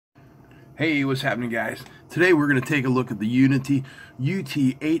Hey, what's happening, guys? Today we're going to take a look at the Uni-T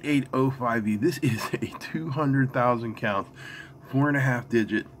 8805E. This is a 200,000 count, 4.5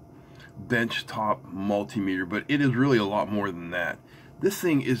 digit benchtop multimeter, but it is really a lot more than that. This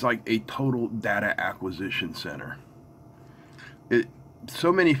thing is like a total data acquisition center.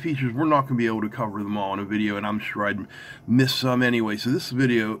 So many features, we're not going to be able to cover them all in a video, and I'm sure I'd miss some anyway. So this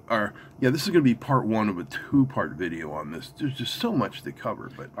video, this is going to be part one of a two-part video on this. There's just so much to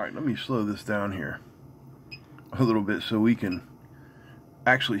cover. But all right, let me slow this down here a little bit so we can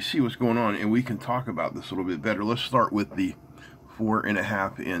actually see what's going on and we can talk about this a little bit better. Let's start with the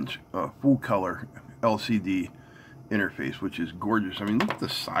 4.5 inch full color LCD interface, which is gorgeous. I mean, look at the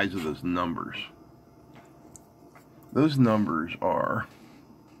size of those numbers. Those numbers are,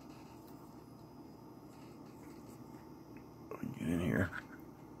 get in here,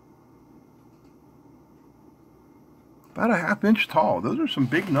 about a 1/2 inch tall. Those are some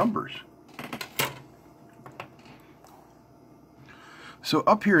big numbers. So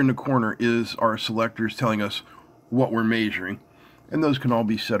up here in the corner is our selectors telling us what we're measuring, and those can all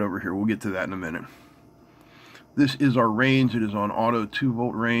be set over here. We'll get to that in a minute. This is our range. It is on auto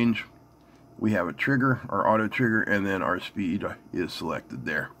 2-volt range. We have a trigger, our auto trigger, and then our speed is selected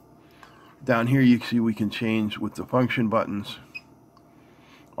there. Down here you can see we can change with the function buttons.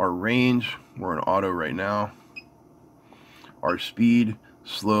 Our range, we're in auto right now. Our speed,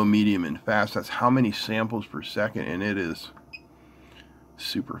 slow, medium, and fast. That's how many samples per second, and it is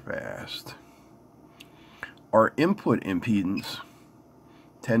super fast. Our input impedance,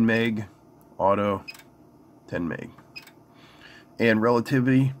 10 meg, auto, 10 meg. And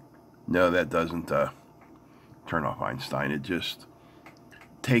relativity, no, that doesn't turn off Einstein. It just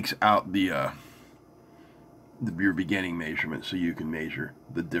takes out your beginning measurement so you can measure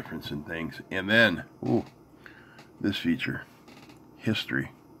the difference in things. And then, this feature,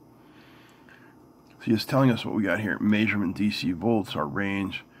 history. So it's telling us what we got here. Measurement DC volts, our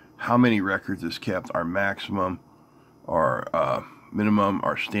range, how many records is kept, our maximum, our minimum,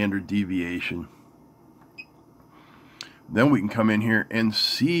 our standard deviation. Then we can come in here and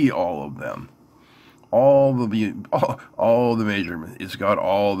see all of them. All the measurements. It's got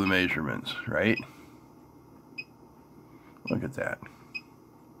all the measurements, right? Look at that.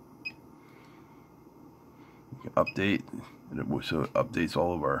 We can update. So it updates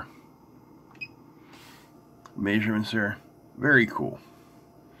all of our measurements there. Very cool.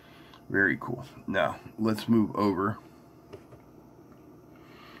 Very cool. Now, let's move over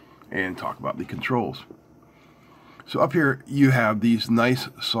and talk about the controls. So up here you have these nice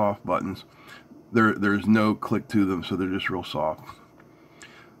soft buttons. There's no click to them, so they're just real soft,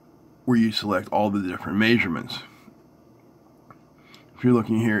 where you select all the different measurements. If you're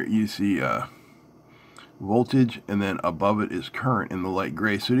looking here, you see voltage, and then above it is current in the light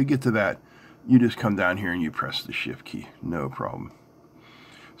gray. So to get to that, you just come down here and you press the shift key, no problem.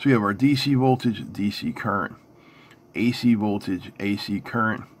 So we have our DC voltage, DC current, AC voltage, AC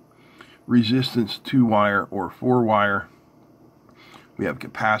current, resistance 2-wire or 4-wire. We have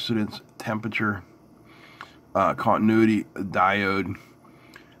capacitance, temperature, continuity, diode,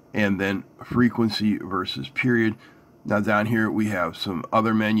 and then frequency versus period. Now down here we have some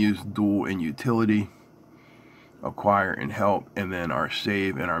other menus, dual and utility, acquire and help, and then our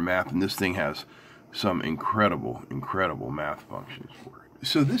save and our math. And this thing has some incredible math functions for it.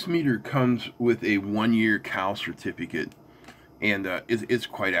 So this meter comes with a 1-year CAL certificate, and it's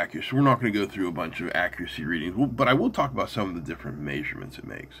quite accurate. So we're not going to go through a bunch of accuracy readings, but I will talk about some of the different measurements it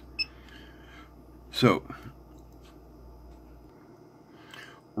makes. So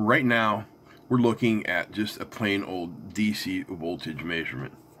right now we're looking at just a plain old DC voltage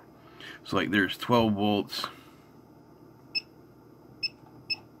measurement. So like there's 12 volts,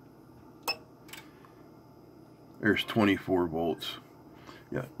 there's 24 volts.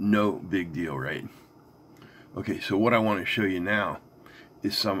 Yeah, no big deal, right? Okay, so what I want to show you now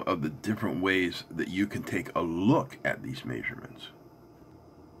is some of the different ways that you can take a look at these measurements.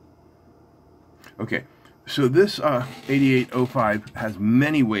 Okay, so this 8805 has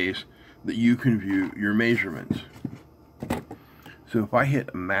many ways that you can view your measurements. So if I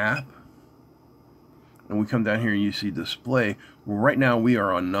hit math, and we come down here and you see display, well, right now we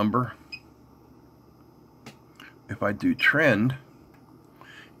are on number. If I do trend,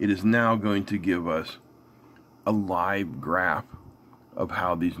 it is now going to give us a live graph of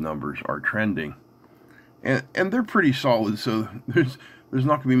how these numbers are trending, and they're pretty solid, so there's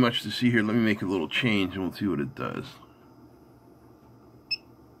not going to be much to see here. Let me make a little change and we'll see what it does.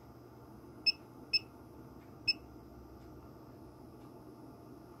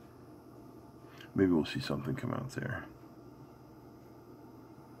 Maybe we'll see something come out there.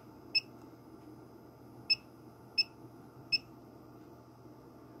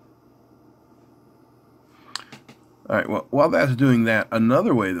 All right, well, while that's doing that,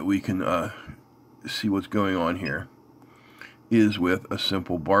 another way that we can see what's going on here is with a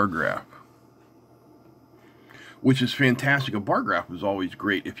simple bar graph, which is fantastic. A bar graph is always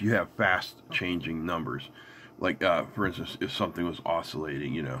great if you have fast changing numbers. Like, for instance, if something was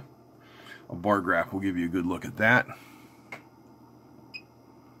oscillating, you know, a bar graph will give you a good look at that.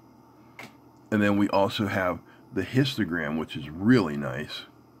 And then we also have the histogram, which is really nice,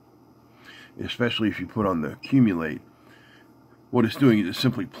 especially if you put on the accumulate. What it's doing is it's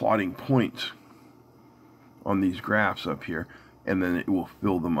simply plotting points on these graphs up here, and then it will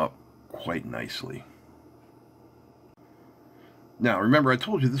fill them up quite nicely. Now, remember, I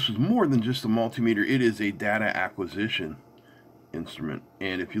told you this was more than just a multimeter. It is a data acquisition instrument.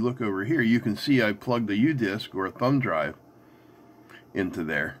 And if you look over here, you can see I plugged a U-disc or a thumb drive into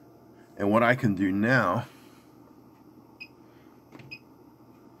there. And what I can do now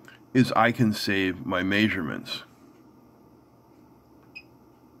is I can save my measurements.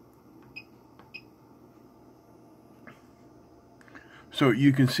 So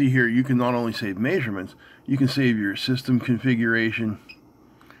you can see here, you can not only save measurements, you can save your system configuration,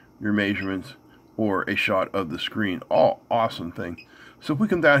 your measurements, or a shot of the screen. All awesome thing. So if we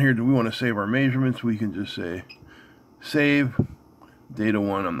come down here, do we want to save our measurements? We can just say save data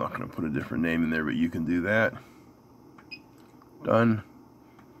 1. I'm not going to put a different name in there, but you can do that. Done.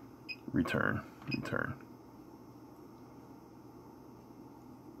 Return. Return.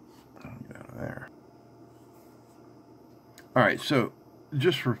 Get out of there. All right, so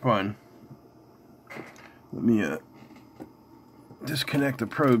just for fun, let me disconnect the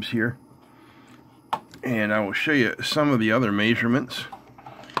probes here, and I will show you some of the other measurements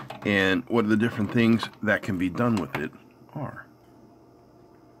and what the different things that can be done with it are.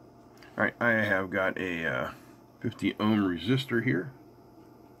 All right, I have got a 50 ohm resistor here.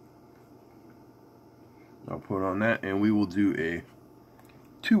 I'll put on that, and we will do a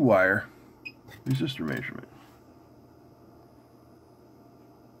 2-wire resistor measurement.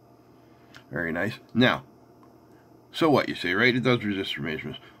 Very nice. Now, so what, you say, right? It does resistor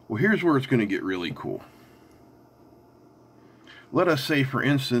measurements. Well, here's where it's going to get really cool. Let us say, for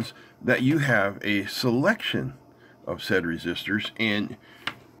instance, that you have a selection of said resistors, and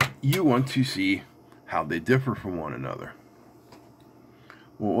you want to see how they differ from one another.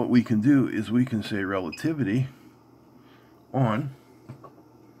 Well, what we can do is we can say relativity on,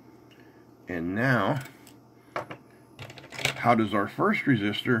 and now, how does our first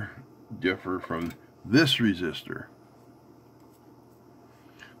resistor differ from this resistor?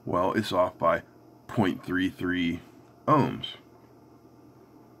 Well, it's off by 0.33 ohms.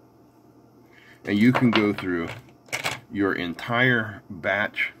 And you can go through your entire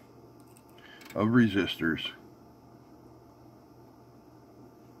batch of resistors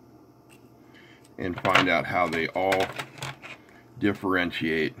and find out how they all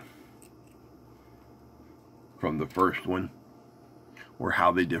differentiate from the first one, or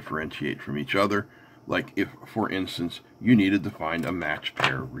how they differentiate from each other. Like if, for instance, you needed to find a matched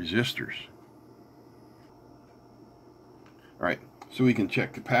pair of resistors. All right, so we can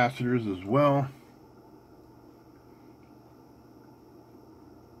check capacitors as well.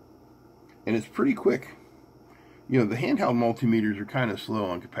 And it's pretty quick. You know, the handheld multimeters are kind of slow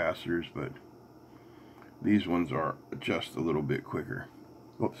on capacitors, but these ones are just a little bit quicker.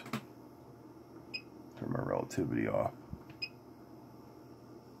 Whoops. Turn my relativity off.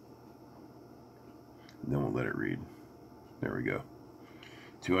 And then we'll let it read. There we go.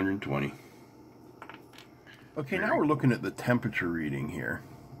 220. Okay, now we're looking at the temperature reading here.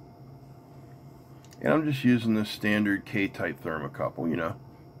 And I'm just using the standard K-type thermocouple, you know,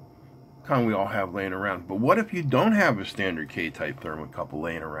 kind of we all have laying around. But what if you don't have a standard K-type thermocouple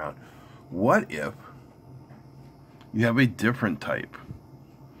laying around? What if you have a different type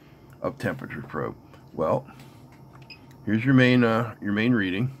of temperature probe? Well, here's your main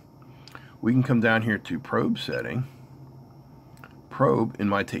reading. We can come down here to probe setting. Probe, in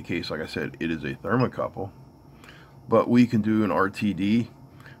my case, like I said, it is a thermocouple. But we can do an RTD.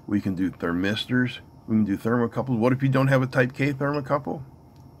 We can do thermistors. We can do thermocouples. What if you don't have a type K thermocouple?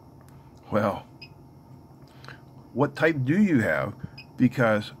 Well, what type do you have?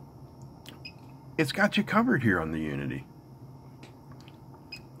 Because it's got you covered here on the Uni-T.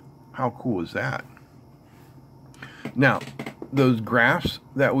 How cool is that? Now, those graphs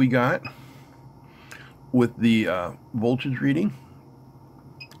that we got with the voltage reading,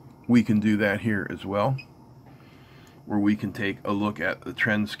 we can do that here as well, where we can take a look at the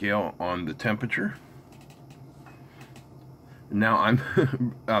trend scale on the temperature. Now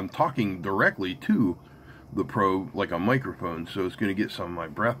I'm talking directly to the probe like a microphone, so it's going to get some of my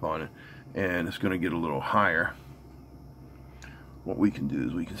breath on it, and it's going to get a little higher. what we can do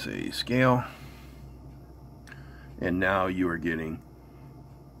is we can say scale, and now you are getting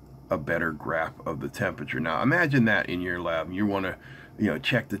a better graph of the temperature. Now imagine that in your lab. You want to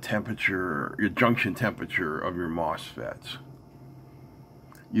check the temperature, your junction temperature of your MOSFETs.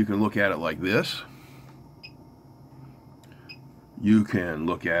 You can look at it like this. You can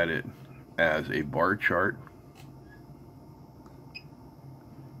look at it as a bar chart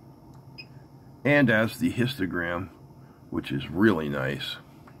and as the histogram, which is really nice.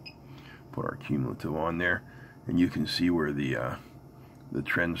 Put our cumulative on there, and you can see where the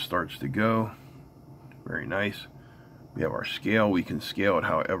trend starts to go. Very nice. We have our scale. We can scale it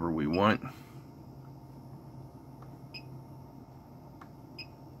however we want.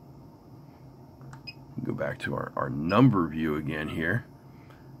 Go back to our number view again here.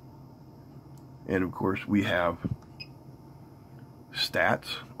 And of course we have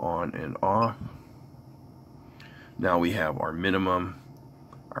stats on and off. Now we have our minimum,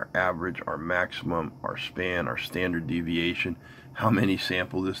 our average, our maximum, our span, our standard deviation, how many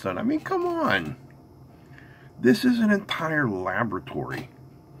samples this done. I mean, come on. This is an entire laboratory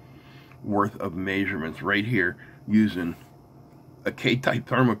worth of measurements right here using a K-type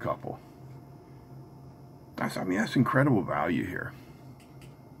thermocouple. I mean, that's incredible value here.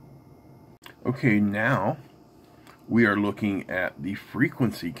 Okay, now we are looking at the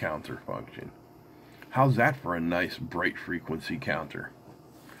frequency counter function. How's that for a nice bright frequency counter?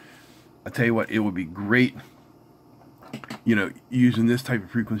 I tell you what, it would be great, using this type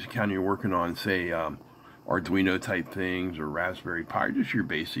of frequency counter you're working on, say Arduino type things or Raspberry Pi, just your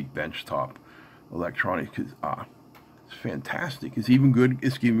basic benchtop electronics. It's fantastic. It's even good.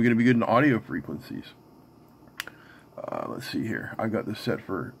 It's even going to be good in audio frequencies. Let's see here. I got this set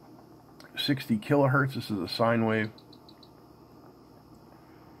for 60 kilohertz. This is a sine wave.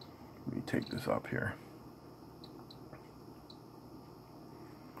 Let me take this up here.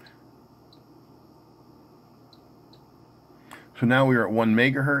 So now we are at 1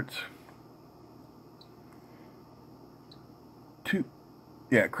 megahertz.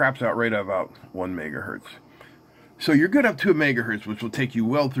 Yeah, it craps out right about 1 megahertz. So you're good up to 1 megahertz, which will take you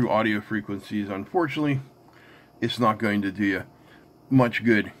well through audio frequencies. Unfortunately, it's not going to do you much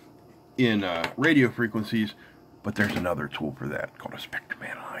good in radio frequencies, but there's another tool for that called a spectrum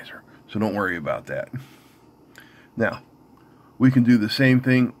analyzer. So don't worry about that. Now, we can do the same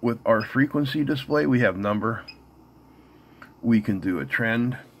thing with our frequency display. We have number. We can do a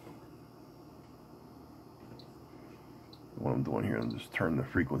trend. What I'm doing here, I'm just turn the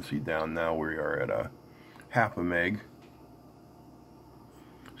frequency down. Now we are at a 0.5 meg.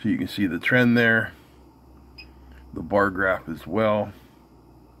 So you can see the trend there, the bar graph as well.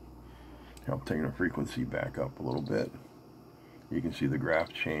 I'm taking the frequency back up a little bit. You can see the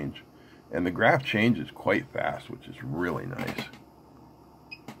graph change. And the graph changes quite fast, which is really nice.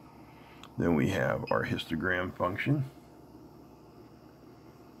 Then we have our histogram function.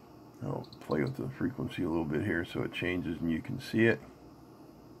 I'll play with the frequency a little bit here so it changes and you can see it.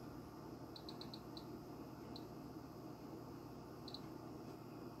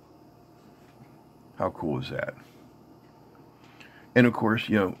 How cool is that? And of course,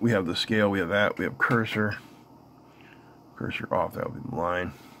 we have the scale, we have that, we have cursor. Cursor off, that would be the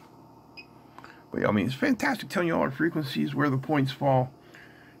line. But yeah, I mean, it's fantastic telling you all our frequencies, where the points fall.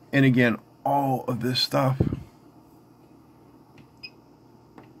 And again, all of this stuff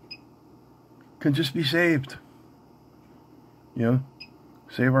can just be saved.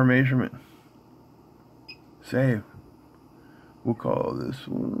 Save our measurement. Save. We'll call this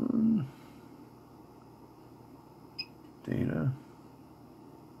one data.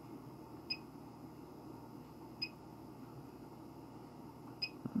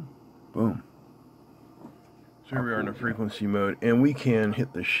 Boom. So here we are in the frequency mode, and we can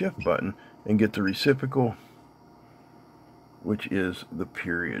hit the shift button and get the reciprocal, which is the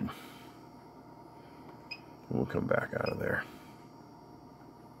period. And we'll come back out of there.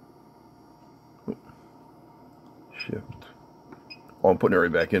 Shift. Oh, I'm putting it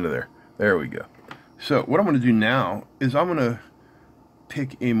right back into there. There we go. So what I'm going to do now is I'm going to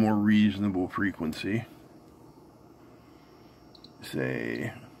pick a more reasonable frequency.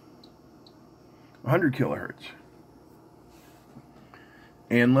 Say 100 kilohertz.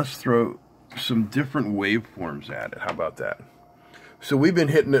 And let's throw some different waveforms at it. How about that? So we've been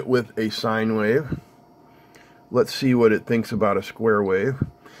hitting it with a sine wave. Let's see what it thinks about a square wave.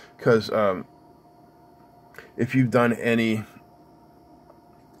 Because if you've done any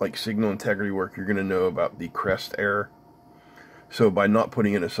signal integrity work, you're going to know about the crest error. So by not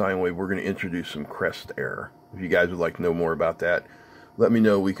putting in a sine wave, we're going to introduce some crest error. If you guys would like to know more about that, let me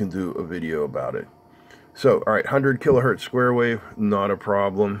know. We can do a video about it. So, all right, 100 kilohertz square wave, not a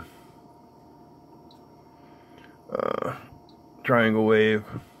problem. Triangle wave,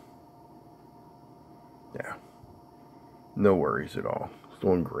 yeah, no worries at all. It's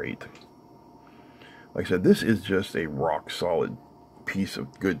doing great. Like I said, this is just a rock solid piece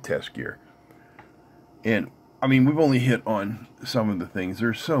of good test gear. And I mean, we've only hit on some of the things.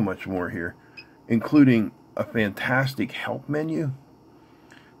 There's so much more here, including a fantastic help menu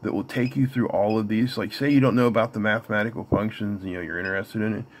that will take you through all of these. Like, say you don't know about the mathematical functions, you know, you're interested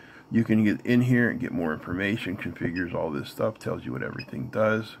in it. You can get in here and get more information, configures all this stuff, tells you what everything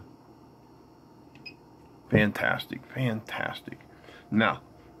does. Fantastic, fantastic. Now,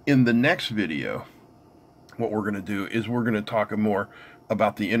 in the next video, what we're going to do is we're going to talk more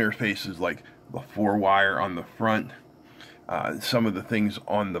about the interfaces, like the 4-wire on the front, some of the things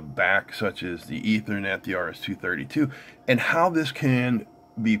on the back, such as the Ethernet, the RS-232, and how this can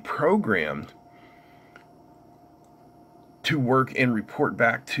be programmed to work and report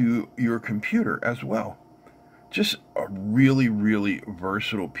back to your computer as well. Just a really, really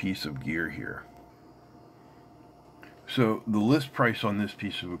versatile piece of gear here. So the list price on this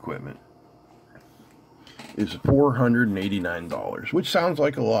piece of equipment is $489, which sounds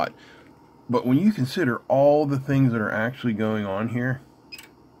like a lot. But when you consider all the things that are actually going on here,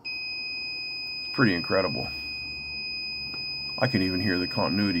 it's pretty incredible. I can even hear the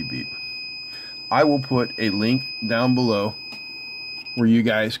continuity beep. I will put a link down below where you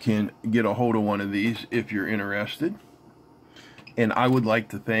guys can get a hold of one of these if you're interested. And I would like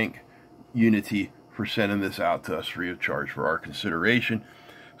to thank Uni-T for sending this out to us free of charge for our consideration,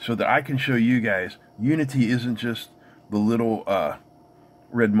 so that I can show you guys Uni-T isn't just the little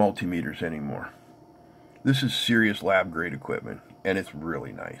red multimeters anymore. This is serious lab grade equipment, and it's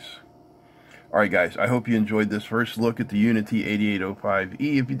really nice. Alright guys, I hope you enjoyed this first look at the Uni-T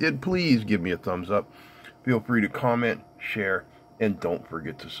 8805E. If you did, please give me a thumbs up. Feel free to comment, share, and don't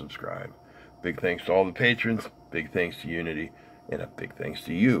forget to subscribe. Big thanks to all the patrons, big thanks to Uni-T, and a big thanks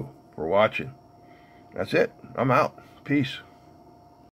to you for watching. That's it. I'm out. Peace.